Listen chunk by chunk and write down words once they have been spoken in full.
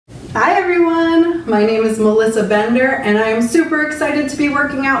Hi everyone, my name is Melissa Bender and I am super excited to be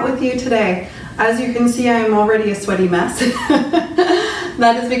working out with you today. As you can see, I am already a sweaty mess.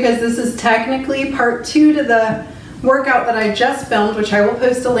 That is because this is technically part 2 to the workout that I just filmed, which I will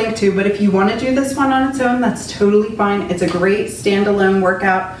post a link to, but if you want to do this one on its own, that's totally fine. It's a great standalone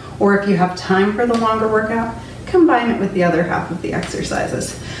workout, or if you have time for the longer workout, combine it with the other half of the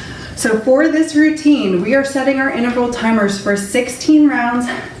exercises. So for this routine, we are setting our interval timers for 16 rounds,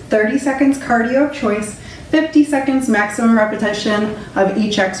 30 seconds cardio of choice, 50 seconds maximum repetition of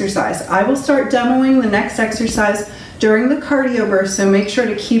each exercise. I will start demoing the next exercise during the cardio burst, so make sure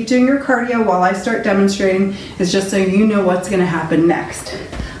to keep doing your cardio while I start demonstrating. It's just so you know what's gonna happen next.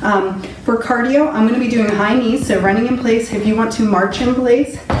 For cardio, I'm gonna be doing high knees, so running in place. If you want to march in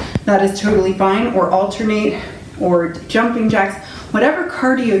place, that is totally fine, or alternate, or jumping jacks. Whatever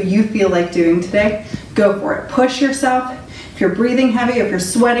cardio you feel like doing today, go for it. Push yourself. If you're breathing heavy, if you're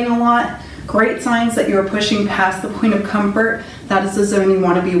sweating a lot, great signs that you're pushing past the point of comfort. That is the zone you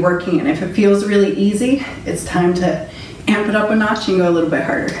want to be working in. If it feels really easy, it's time to amp it up a notch and go a little bit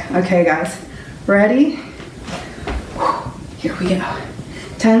harder. Okay guys, ready? Here we go.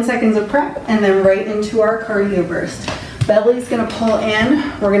 10 seconds of prep and then right into our cardio burst. Belly's gonna pull in.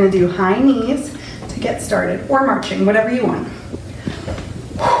 We're gonna do high knees to get started, or marching, whatever you want.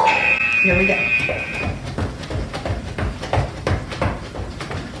 Here we go.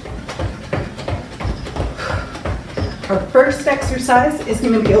 Our first exercise is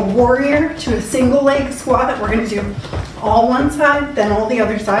going to be a warrior to a single leg squat. We're going to do all one side, then all the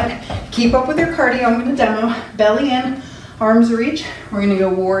other side. Keep up with your cardio. I'm going to demo. Belly in, arms reach. We're going to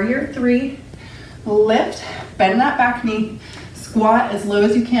go warrior 3, lift, bend that back knee, squat as low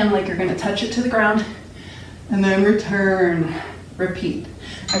as you can, like you're going to touch it to the ground, and then return. Repeat.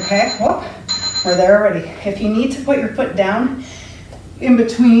 Okay, whoop, we're there already. If you need to put your foot down in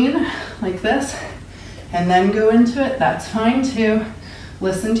between, like this, and then go into it, that's fine too.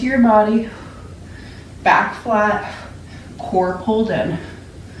 Listen to your body. Back flat, core pulled in.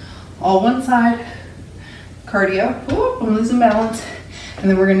 All one side. Cardio. Whoop, I'm losing balance. And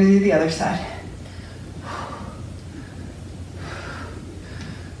then we're gonna do the other side.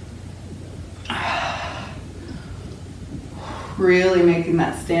 Really making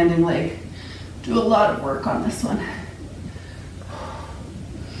that standing leg do a lot of work on this one.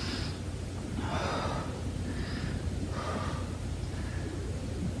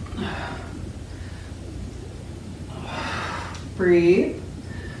 Breathe.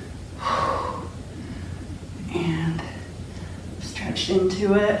 And stretch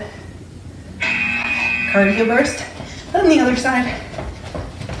into it. Cardio burst. Then the other side.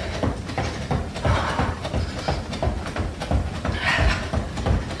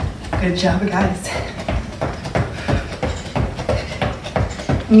 Good job, guys.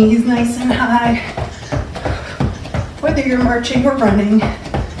 Knees nice and high. Whether you're marching or running.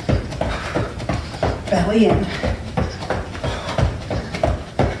 Belly in.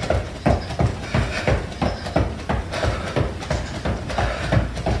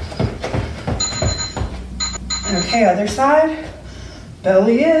 Okay, other side.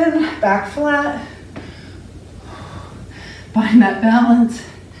 Belly in, back flat. Find that balance.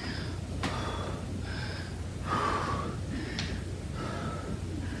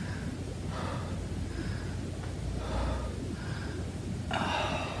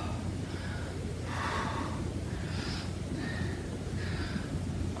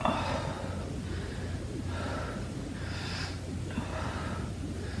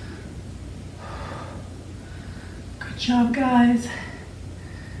 Good job, guys.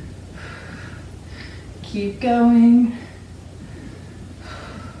 Keep going.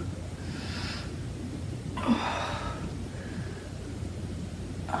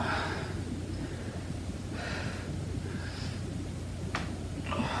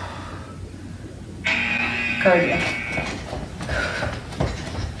 Cardio.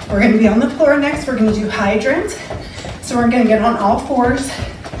 We're going to be on the floor next. We're going to do hydrant. So we're going to get on all fours.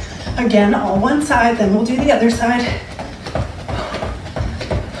 Again, all one side, then we'll do the other side.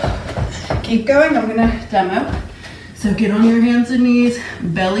 Keep going. I'm going to demo. So get on your hands and knees.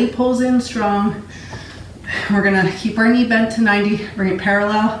 Belly pulls in strong. We're going to keep our knee bent to 90. Bring it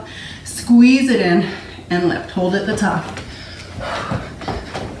parallel. Squeeze it in and lift. Hold at the top.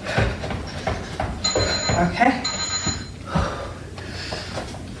 Okay.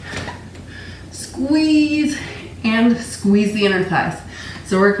 Squeeze and squeeze the inner thighs.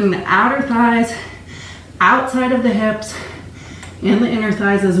 So working the outer thighs outside of the hips and the inner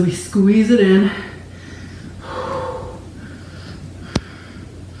thighs as we squeeze it in.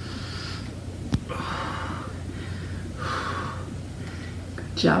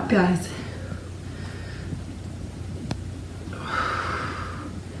 Good job, guys.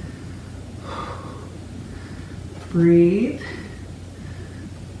 Breathe.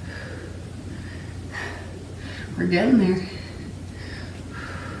 We're getting there.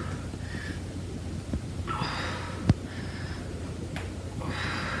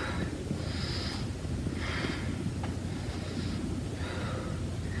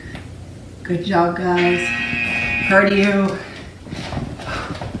 Good job, guys. Cardio.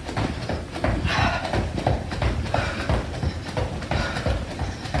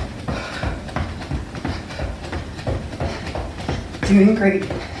 Doing great.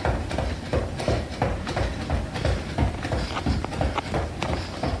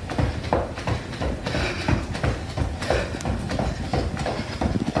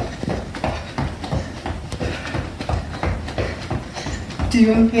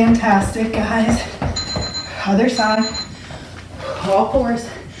 Doing fantastic, guys. Other side. All fours.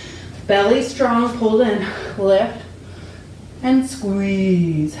 Belly strong, pulled in. Lift and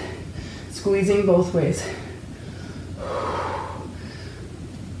squeeze. Squeezing both ways.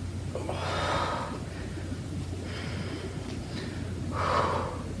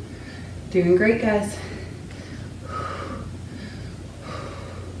 Doing great, guys.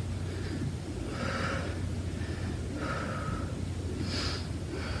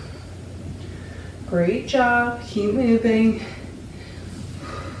 Great job. Keep moving.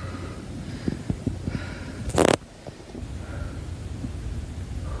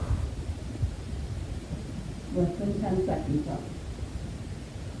 Less than 10 seconds up.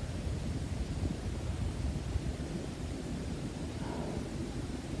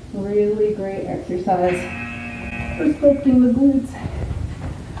 Really great exercise for sculpting the glutes.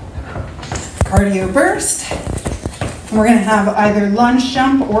 Cardio burst. And we're going to have either lunge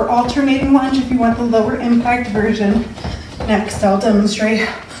jump or alternating lunge if you want the lower impact version. Next, I'll demonstrate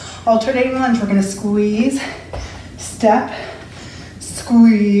alternating lunge. We're going to squeeze, step,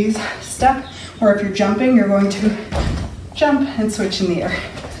 squeeze, step. Or if you're jumping, you're going to jump and switch in the air.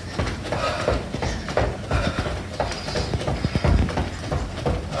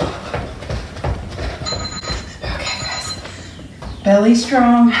 Belly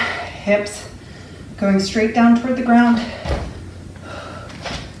strong, hips going straight down toward the ground.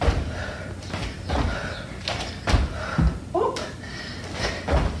 Oh.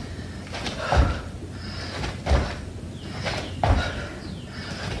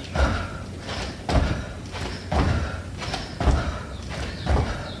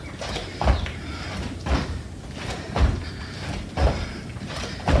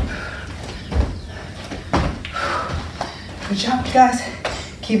 Good job, guys.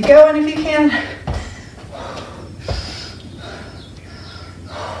 Keep going if you can.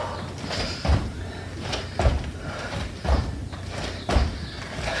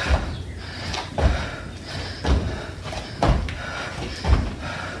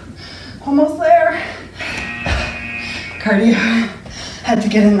 Almost there. Cardio. Had to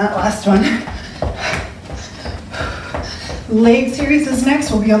get in that last one. Leg series is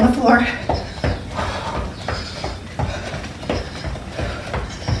next. We'll be on the floor.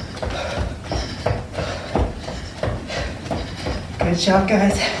 Good job,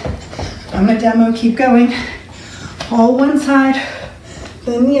 guys. I'm gonna demo, keep going. All one side,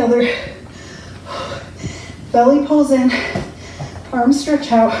 then the other. Belly pulls in, arms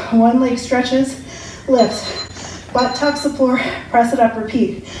stretch out, one leg stretches, lifts. Butt tucks the floor, press it up,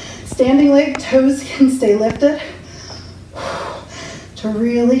 repeat. Standing leg, toes can stay lifted to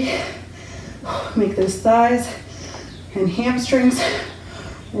really make those thighs and hamstrings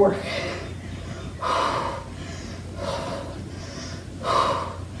work.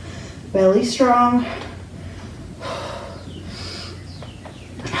 Belly strong.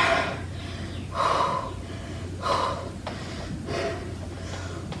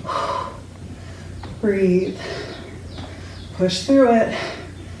 Breathe. Push through it.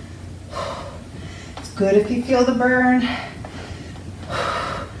 It's good if you feel the burn.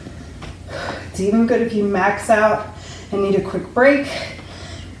 It's even good if you max out and need a quick break,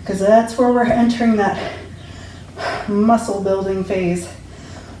 because that's where we're entering that muscle building phase.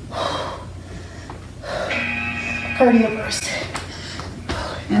 Cardio burst.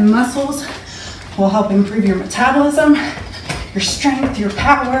 And muscles will help improve your metabolism, your strength, your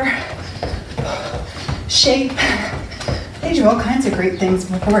power, shape. They do all kinds of great things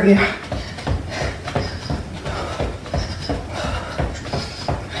for you.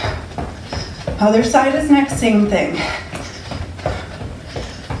 Other side is next, same thing.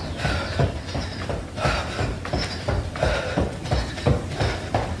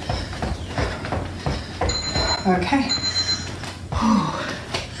 Okay.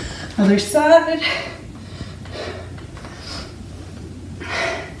 Other side.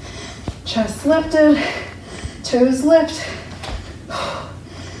 Chest lifted, toes lift,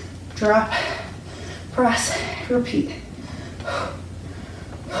 drop, press, repeat.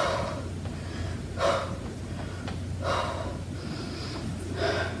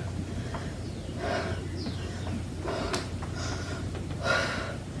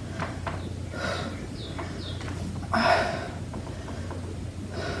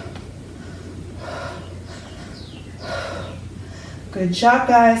 Good job,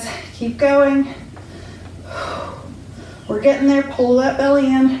 guys. Keep going. We're getting there. Pull that belly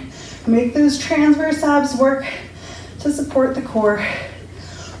in. Make those transverse abs work to support the core.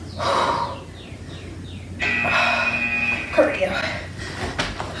 Cardio.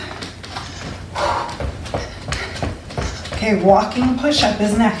 Okay, walking push-up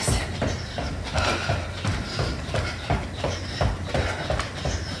is next.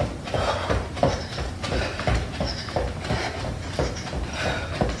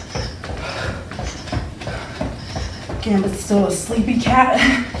 Again, it's still a sleepy cat,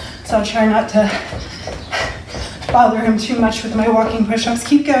 so I'll try not to bother him too much with my walking push-ups.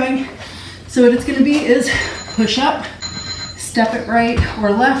 Keep going. So what it's gonna be is push up, step it right or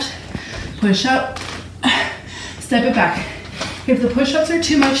left, push up, step it back. If the push-ups are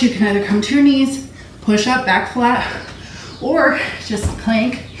too much, you can either come to your knees, push up, back flat, or just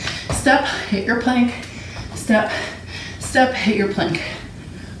plank, step, hit your plank, step, step, hit your plank.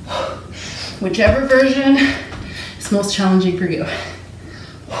 Whichever version is most challenging for you.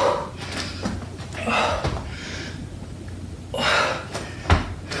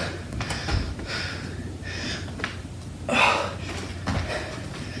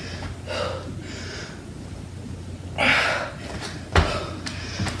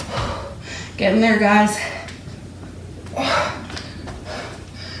 Getting there, guys. I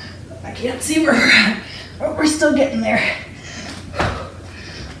can't see where we're at, but we're still getting there.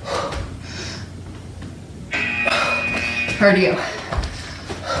 Cardio.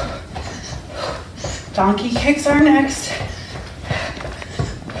 Donkey kicks are next.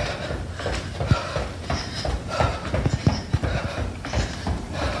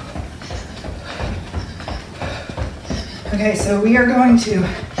 Okay, so we are going to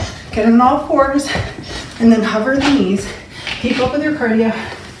get on all fours and then hover the knees. Keep up with your cardio.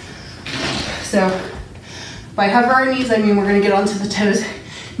 So by hover our knees, I mean we're gonna get onto the toes.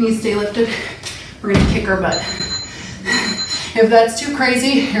 Knees stay lifted. We're gonna kick our butt. If that's too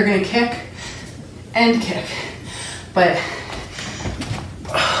crazy, you're gonna kick and kick. But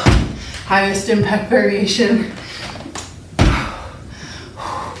highest impact variation.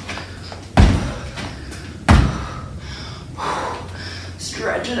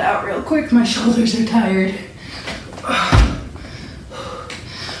 Stretch it out real quick. My shoulders are tired.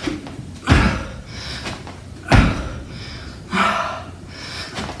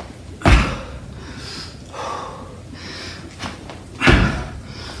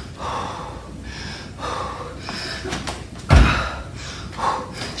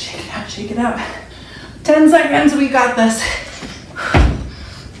 Shake it out. 10 seconds, we got this.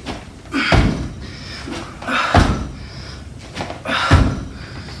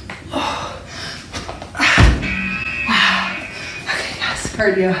 Okay, guys,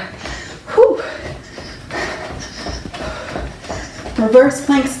 cardio. Whew. Reverse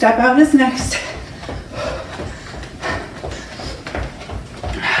plank step out is next.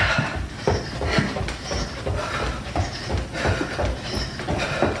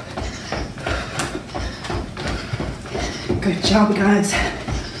 Good job, guys.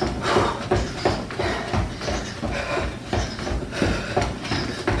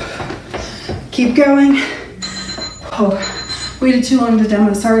 Keep going. Oh, we did too long to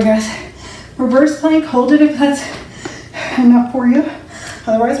demo, sorry guys. Reverse plank, hold it if that's enough for you.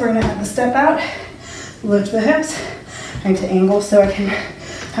 Otherwise, we're gonna have to step out, lift the hips. I need to angle so I can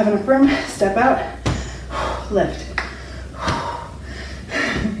have enough room. Step out, lift.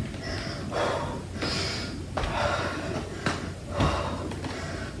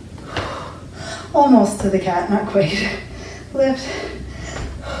 Almost to the cat, not quite. Lift.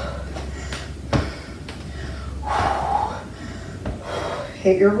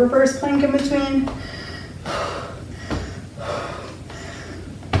 Hit your reverse plank in between.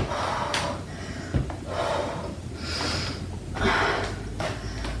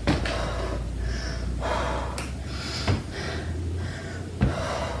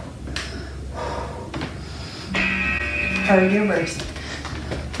 Cardio burst.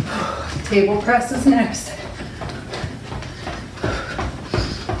 Table press is next.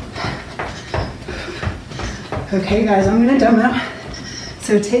 Okay guys, I'm gonna demo. So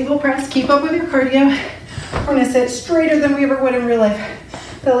So table press, keep up with your cardio. We're gonna sit straighter than we ever would in real life.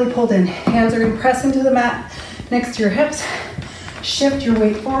 Belly pulled in, hands are gonna press into the mat next to your hips. Shift your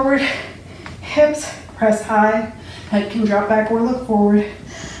weight forward, hips press high, head can drop back or look forward.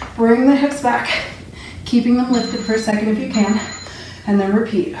 Bring the hips back, keeping them lifted for a second if you can, and then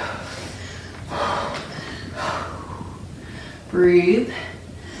repeat. Breathe.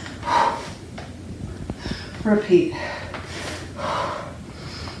 Repeat.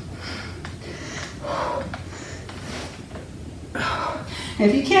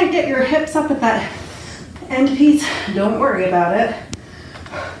 If you can't get your hips up at that end piece, don't worry about it.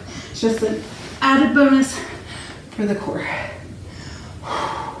 It's just an added bonus for the core.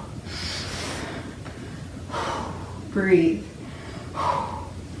 Breathe.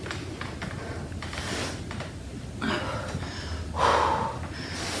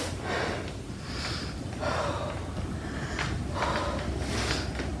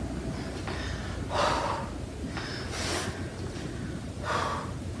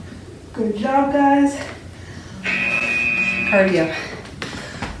 Good job, guys. Cardio.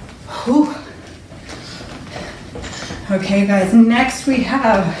 Whew. Okay, guys, next we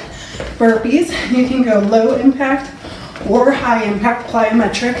have burpees. You can go low impact or high impact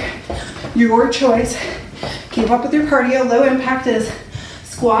plyometric, your choice. Keep up with your cardio. Low impact is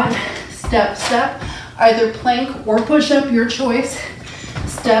squat, step, step, either plank or push up, your choice.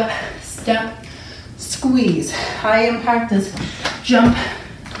 Step, step, squeeze. High impact is jump,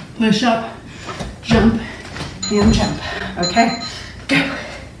 push up, jump, and jump. Okay, go.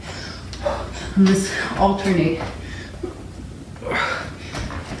 And just alternate.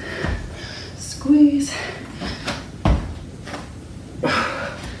 Squeeze.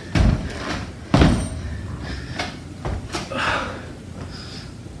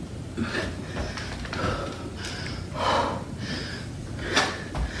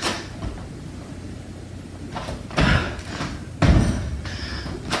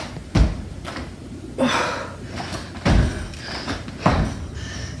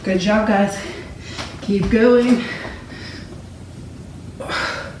 Good job, guys. Keep going.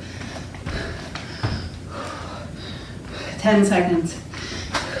 Ten seconds.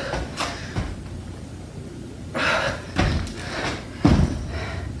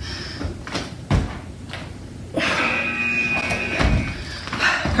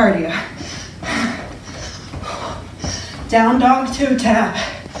 Cardio. Down dog, toe tap.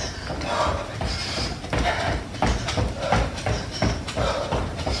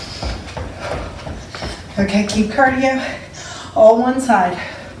 Okay, keep cardio, all one side.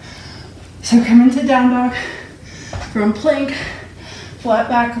 So come into down dog, from plank, flat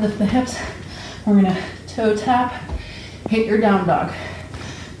back, lift the hips. We're gonna toe tap, hit your down dog.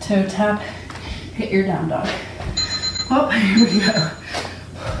 Toe tap, hit your down dog. Oh, here we go.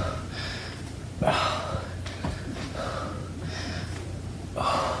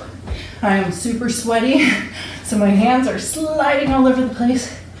 I am super sweaty, so my hands are sliding all over the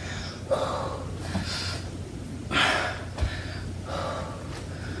place.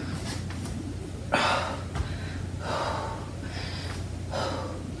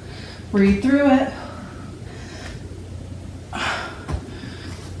 Breathe through it.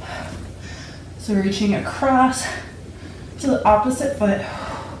 So reaching across to the opposite foot.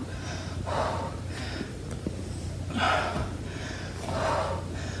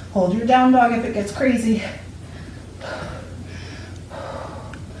 Hold your down dog if it gets crazy.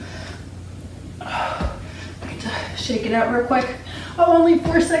 Shake it out real quick. Oh, only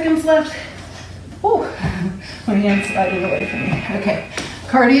 4 seconds left. Oh, my hand's sliding away from me. Okay.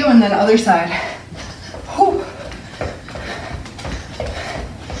 Cardio and then other side. Whew.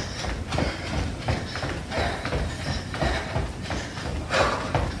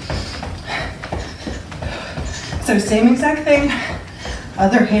 So same exact thing,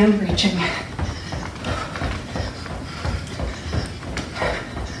 other hand reaching.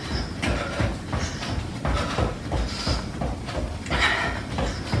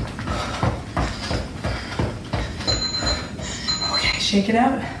 Shake it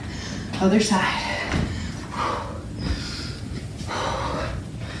out, other side.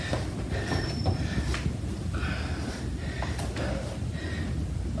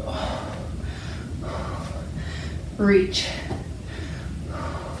 Reach.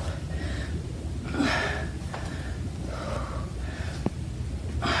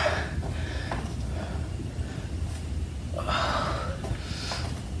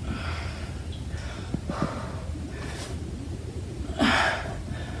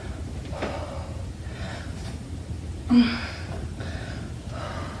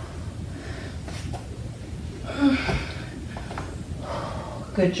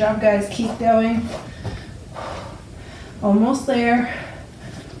 Good job, guys. Keep going. Almost there.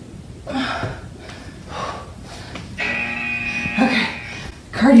 Okay,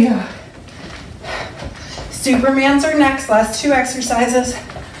 cardio. Supermans are next. Last 2 exercises.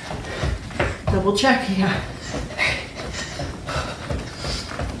 Double check, yeah.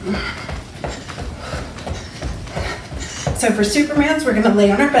 So for Supermans, we're gonna lay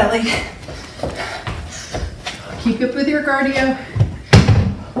on our belly. Keep up with your cardio.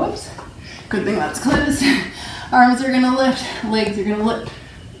 Whoops. Good thing that's closed. Arms are gonna lift, legs are gonna lift.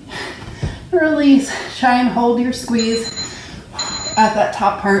 Release. Try and hold your squeeze at that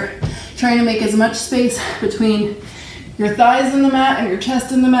top part. Trying to make as much space between your thighs in the mat and your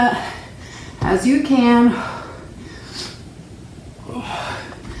chest in the mat as you can.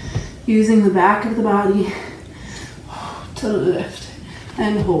 Using the back of the body to lift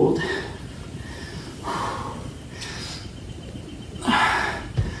and hold.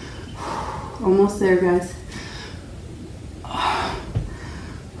 Almost there, guys.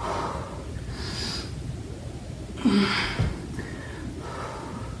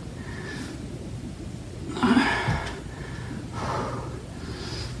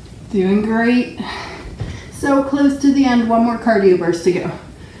 Doing great. So close to the end. One more cardio burst to go.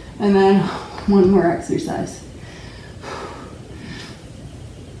 And then one more exercise.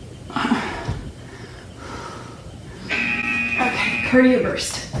 Okay, cardio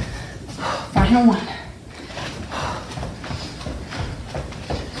burst. Final one.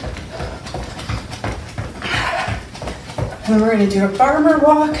 And then we're going to do a farmer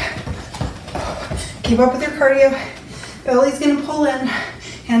walk. Keep up with your cardio. Belly's going to pull in.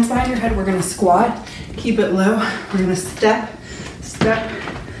 Hands behind your head. We're going to squat. Keep it low. We're going to step, step,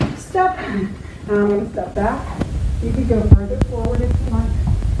 step. And I'm going to step back. You could go further forward if you want.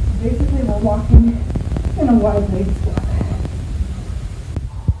 Basically, we're walking in a wide leg squat.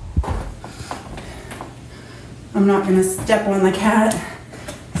 I'm not going to step on the cat.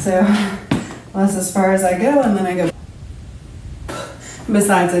 So that's as far as I go, and then I go.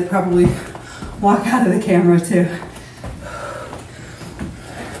 Besides, I'd probably walk out of the camera too.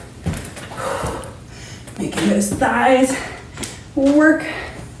 Making those thighs work.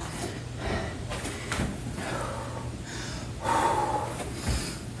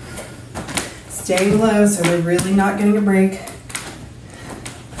 Staying low so we're really not getting a break.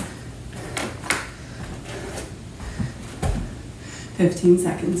 "15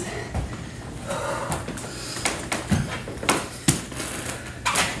 seconds.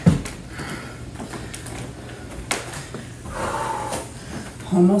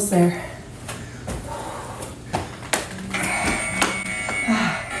 Almost there.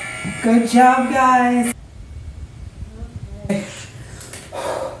 Good job, guys. Okay.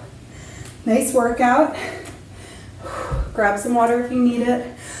 Nice workout. Grab some water if you need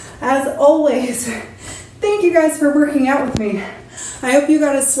it. As always, thank you guys for working out with me. I hope you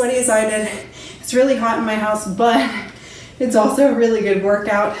got as sweaty as I did. It's really hot in my house, but it's also a really good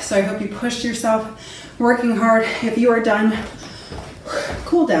workout. So I hope you pushed yourself working hard. If you are done,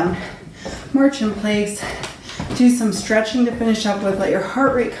 cool down, march in place, do some stretching to finish up with. Let your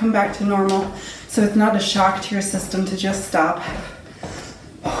heart rate come back to normal so it's not a shock to your system to just stop.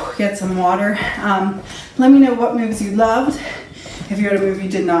 Get some water. Let me know what moves you loved, if you had a move you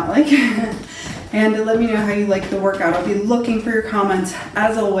did not like, and let me know how you like the workout. I'll be looking for your comments.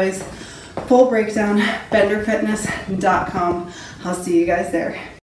 As always, full breakdown, benderfitness.com. I'll see you guys there.